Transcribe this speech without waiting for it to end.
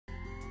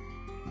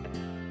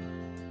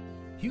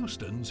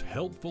Houston's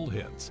Helpful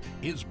Hints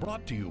is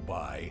brought to you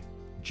by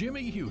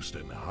Jimmy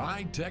Houston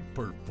High-Tech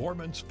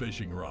Performance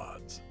Fishing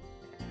Rods.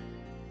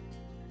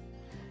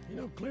 You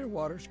know, clear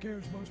water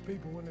scares most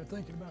people when they're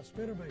thinking about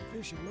spinnerbait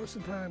fishing. Most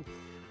of the time,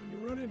 when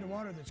you run into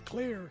water that's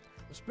clear,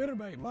 the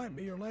spinnerbait might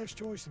be your last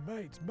choice of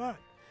baits. But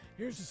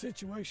here's the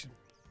situation.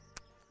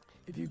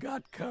 If you've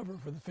got cover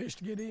for the fish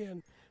to get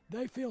in,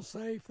 they feel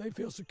safe, they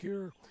feel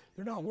secure,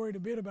 they're not worried a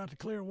bit about the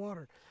clear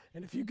water.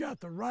 And if you've got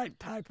the right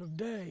type of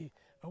day,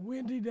 a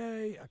windy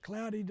day, a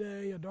cloudy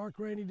day, a dark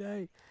rainy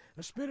day,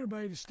 a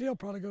spinnerbait is still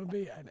probably going to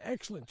be an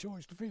excellent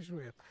choice to fish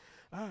with.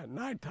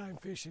 Nighttime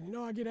fishing, you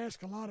know, I get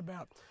asked a lot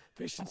about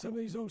fishing some of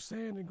these old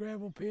sand and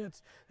gravel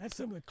pits. That's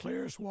some of the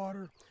clearest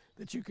water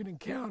that you can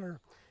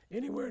encounter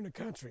anywhere in the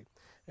country.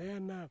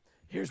 And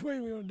here's what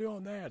we're going to do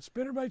on that.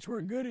 Spinnerbaits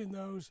work good in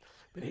those,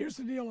 but here's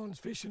the deal on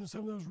fishing in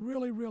some of those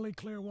really, really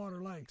clear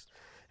water lakes.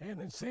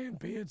 And in sand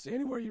pits,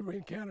 anywhere you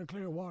encounter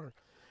clear water,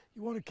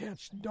 you want to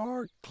catch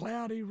dark,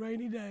 cloudy,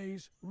 rainy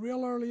days,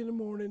 real early in the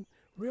morning,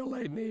 real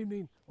late in the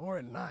evening, or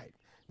at night.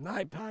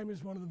 Nighttime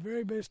is one of the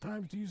very best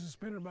times to use a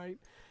spinnerbait.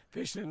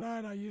 Fishing at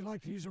night, I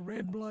like to use a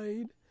red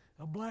blade,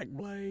 a black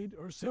blade,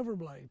 or a silver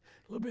blade.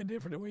 A little bit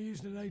different than we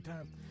use in the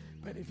daytime.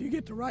 But if you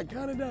get the right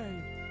kind of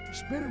day, a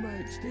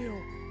spinnerbait still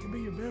can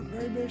be your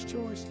very best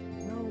choice,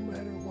 no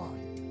matter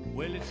what.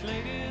 Well, it's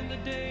late in the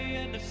day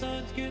and the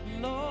sun's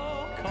getting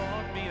low.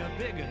 Caught me a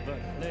big one, but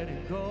I let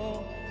it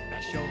go. I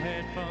sure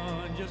had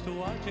fun just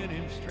watching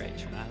him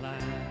stretch my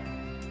line.